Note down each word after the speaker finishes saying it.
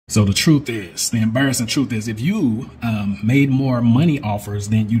So the truth is, the embarrassing truth is, if you made more money offers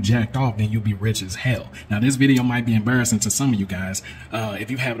than you jacked off, then you'll be rich as hell. Now, this video might be embarrassing to some of you guys.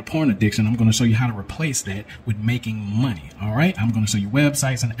 If you have a porn addiction, I'm going to show you how to replace that with making money. All right. I'm going to show you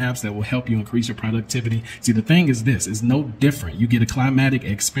websites and apps that will help you increase your productivity. See, the thing is this, it's no different. You get a climatic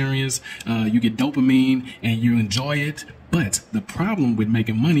experience, you get dopamine and you enjoy it. But the problem with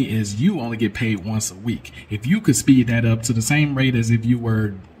making money is you only get paid once a week. If you could speed that up to the same rate as if you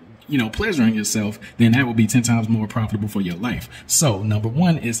were pleasuring yourself, then that would be 10 times more profitable for your life. So number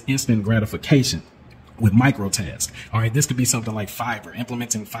one is instant gratification with micro tasks. All right. This could be something like Fiverr,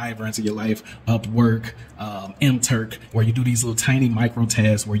 implementing Fiverr into your life, Upwork, Mturk, where you do these little tiny micro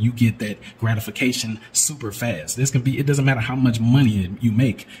tasks where you get that gratification super fast. This can be, it doesn't matter how much money you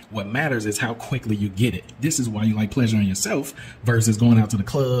make. What matters is how quickly you get it. This is why you like pleasuring yourself versus going out to the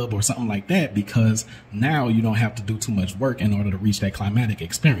club or something like that, because now you don't have to do too much work in order to reach that climatic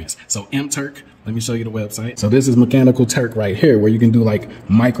experience. So Mturk, let me show you the website. So this is Mechanical Turk right here, where you can do like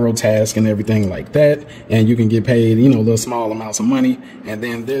micro tasks and everything like that. And you can get paid, little small amounts of money. And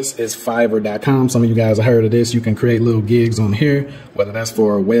then this is Fiverr.com. Some of you guys have heard of this. You can create little gigs on here, whether that's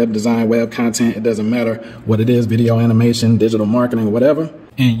for web design, web content. It doesn't matter what it is, video animation, digital marketing, whatever.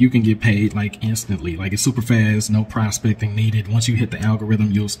 And you can get paid like instantly, like it's super fast, no prospecting needed. Once you hit the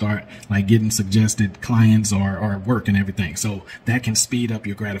algorithm, you'll start like getting suggested clients or work and everything. So that can speed up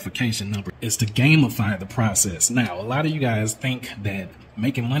your gratification number. It's to gamify the process. Now, a lot of you guys think that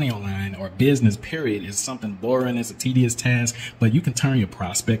making money online or business period is something boring, it's a tedious task, but you can turn your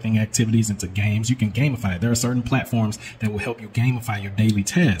prospecting activities into games. You can gamify it. There are certain platforms that will help you gamify your daily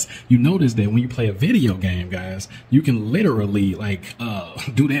tasks. You notice that when you play a video game, guys, you can literally like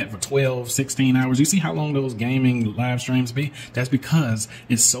do that for 12, 16 hours. You see how long those gaming live streams be? That's because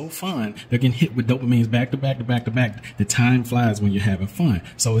it's so fun. They're getting hit with dopamines back to back to back to back. The time flies when you're having fun.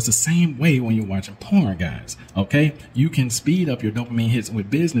 So it's the same way when you're watching porn, guys. Okay, you can speed up your dopamine hits with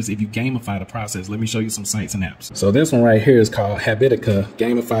business if you gamify the process. Let me show you some sites and apps. So this one right here is called Habitica,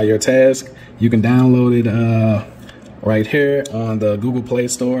 Gamify Your Task. You can download it right here on the Google Play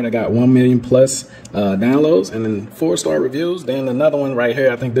Store. They got 1 million plus downloads and then 4-star reviews. Then another one right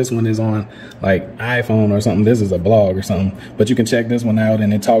here, I think this one is on like iPhone or something. This is a blog or something, but you can check this one out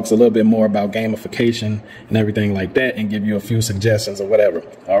and it talks a little bit more about gamification and everything like that and give you a few suggestions or whatever.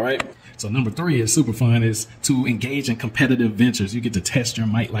 All right. So number 3 is super fun, is to engage in competitive ventures. You get to test your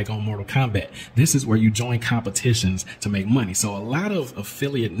might like on Mortal Kombat. This is where you join competitions to make money. So a lot of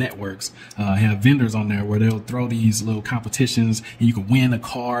affiliate networks have vendors on there where they'll throw these little competitions and you can win a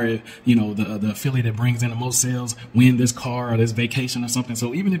car. The affiliate that brings in the most sales, win this car or this vacation or something.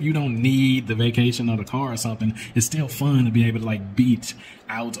 So even if you don't need the vacation or the car or something, it's still fun to be able to like beat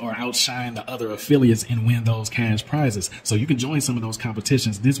out or outshine the other affiliates and win those cash prizes. So you can join some of those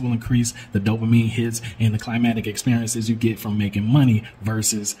competitions. This will increase the dopamine hits and the climatic experiences you get from making money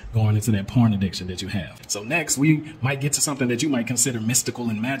versus going into that porn addiction that you have. So next, we might get to something that you might consider mystical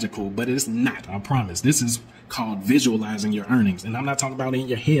and magical, but it's not, I promise. This is called visualizing your earnings. And I'm not talking about in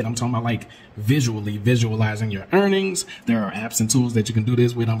your head. I'm talking about like visually visualizing your earnings. There are apps and tools that you can do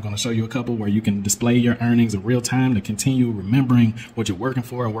this with. I'm going to show you a couple where you can display your earnings in real time to continue remembering what you're working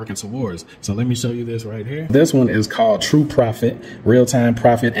for and working towards. So let me show you this right here. This one is called True Profit, Real-Time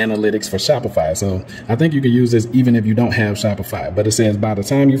Profit Analytics for Shopify. So I think you can use this even if you don't have Shopify, but it says by the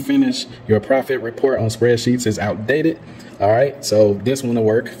time you finish, your profit report on spreadsheets is outdated. All right. So this one will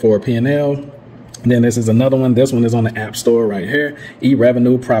work for P&L. Then this is another one. This one is on the App Store right here.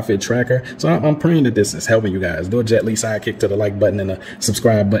 E-Revenue Profit Tracker. So I'm praying that this is helping you guys. Do a Jet Li sidekick to the like button and the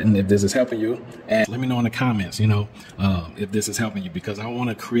subscribe button if this is helping you. And let me know in the comments, if this is helping you, because I want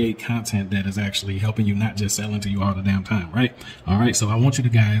to create content that is actually helping you, not just selling to you all the damn time, right? All right. So I want you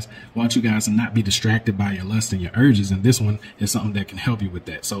guys to not be distracted by your lust and your urges. And this one is something that can help you with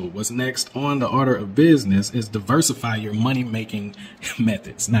that. So what's next on the order of business is diversify your money-making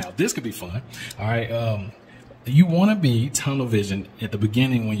methods. Now, this could be fun. All right. You want to be tunnel vision at the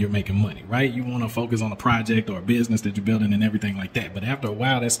beginning when you're making money, right? You want to focus on a project or a business that you're building and everything like that. But after a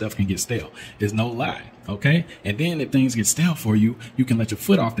while, that stuff can get stale. There's no lie. Okay. And then if things get stale for you, you can let your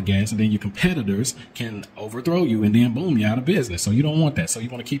foot off the gas and then your competitors can overthrow you and then boom, you're out of business. So you don't want that. So you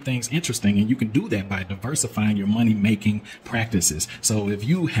want to keep things interesting, and you can do that by diversifying your money making practices. So if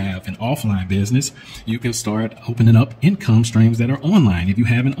you have an offline business, you can start opening up income streams that are online. If you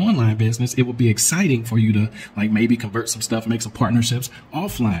have an online business, it will be exciting for you to like maybe convert some stuff, make some partnerships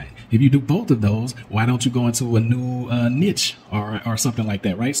offline. If you do both of those, why don't you go into a new niche or something like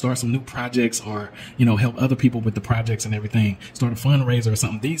that, right? Start some new projects, or, you know, help other people with the projects and everything. Start a fundraiser or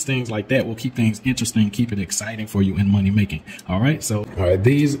something. These things like that will keep things interesting, keep it exciting for you in money making. All right. So, all right,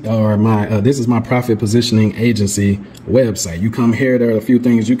 these are my, this is my profit positioning agency website. You come here, there are a few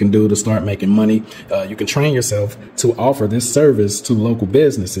things you can do to start making money. You can train yourself to offer this service to local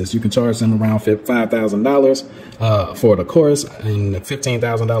businesses. You can charge them around $5,000 for the course, and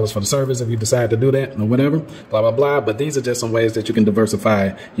 $15,000 for the service if you decide to do that, or whatever, blah, blah, blah. But these are just some ways that you can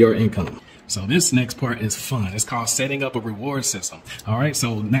diversify your income. So this next part is fun. It's called setting up a reward system. All right.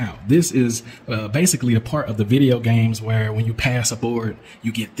 So now this is basically a part of the video games where when you pass a board,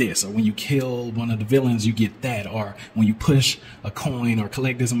 you get this, or when you kill one of the villains, you get that, or when you push a coin or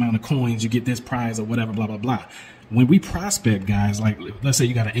collect this amount of coins, you get this prize or whatever, blah, blah, blah. When we prospect, guys, like let's say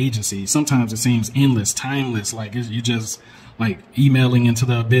you got an agency, sometimes it seems endless, timeless, like you just like emailing into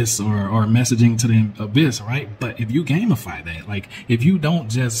the abyss or messaging to the abyss, right? But if you gamify that, like if you don't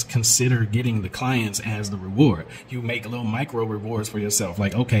just consider getting the clients as the reward, you make little micro rewards for yourself.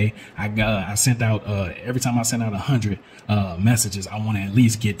 Like, okay, I sent out, every time I send out 100 messages, I want to at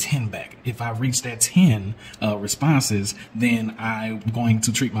least get 10 back. If I reach that 10 responses, then I'm going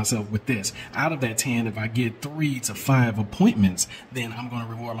to treat myself with this. Out of that 10, if I get 3 to 5 appointments, then I'm going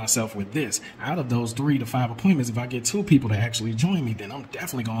to reward myself with this. Out of those 3 to 5 appointments, if I get 2 people to actually join me, then I'm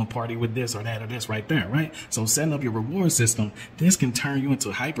definitely going to party with this or that or this right there, right? So setting up your reward system, this can turn you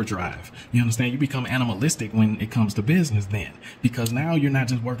into hyperdrive. You understand? You become animalistic when it comes to business then, because now you're not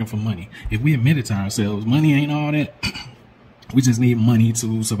just working for money. If we admit it to ourselves, money ain't all that. We just need money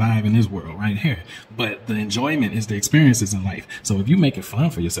to survive in this world right here. But the enjoyment is the experiences in life. So if you make it fun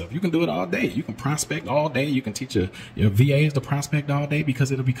for yourself, you can do it all day. You can prospect all day. You can teach your VAs to prospect all day,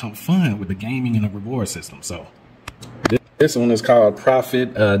 because it'll become fun with the gaming and the reward system. So this one is called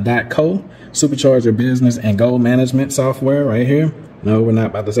Profit.co, supercharge your business and goal management software right here. No, we're not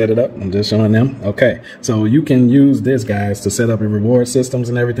about to set it up. I'm just showing them. Okay. So you can use this, guys, to set up your reward systems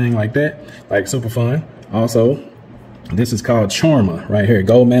and everything like that. Like, super fun. Also, this is called Charma right here.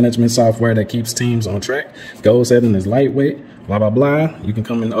 Goal management software that keeps teams on track. Goal setting is lightweight, blah, blah, blah. You can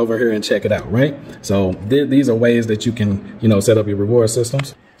come in over here and check it out, right? So these are ways that you can, you know, set up your reward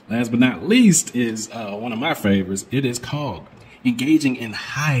systems. Last but not least is one of my favorites. It is called engaging in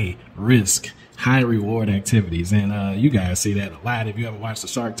high risk, high reward activities. And you guys see that a lot. If you ever watched the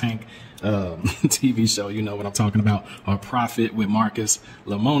Shark Tank TV show, you know what I'm talking about. Or Profit with Marcus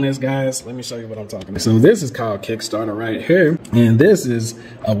Lemonis, guys. Let me show you what I'm talking about. So this is called Kickstarter right here. And this is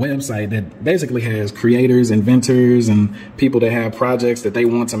a website that basically has creators, inventors, and people that have projects that they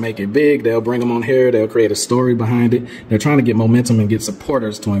want to make it big. They'll bring them on here. They'll create a story behind it. They're trying to get momentum and get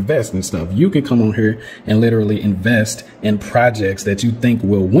supporters to invest in stuff. You can come on here and literally invest in projects that you think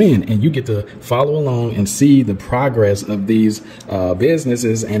will win. And you get to follow along and see the progress of these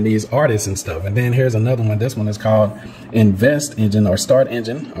businesses and these artists and stuff. And then here's another one. This one is called Invest Engine or Start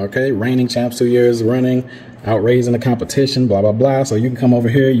Engine. Okay, reigning champs 2 years running, outraising the competition, blah, blah, blah. So you can come over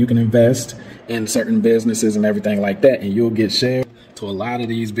here, you can invest in certain businesses and everything like that, and you'll get shared to a lot of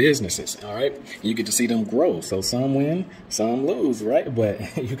these businesses. All right, you get to see them grow. So some win, some lose, right?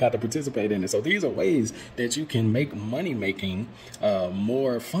 But you got to participate in it. So these are ways that you can make money making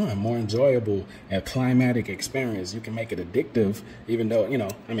more fun, more enjoyable, a climatic experience. You can make it addictive, even though, you know,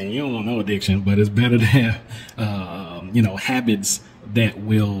 I mean, you don't want no addiction, but it's better to have you know, habits that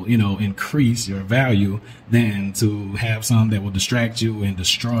will, you know, increase your value than to have some that will distract you and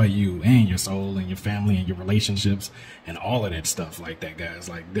destroy you and your soul and your family and your relationships and all of that stuff like that, guys.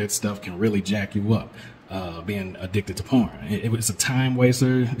 Like, that stuff can really jack you up. Being addicted to porn. It's a time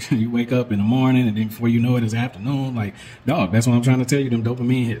waster. You wake up in the morning and then before you know it, it's afternoon. Like, dog, that's what I'm trying to tell you, them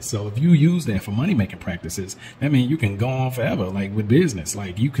dopamine hits. So if you use that for money making practices, that means you can go on forever, like with business.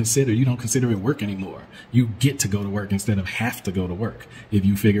 Like, you don't consider it work anymore. You get to go to work instead of have to go to work if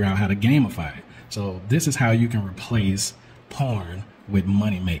you figure out how to gamify it. So this is how you can replace porn with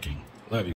money making. Love you.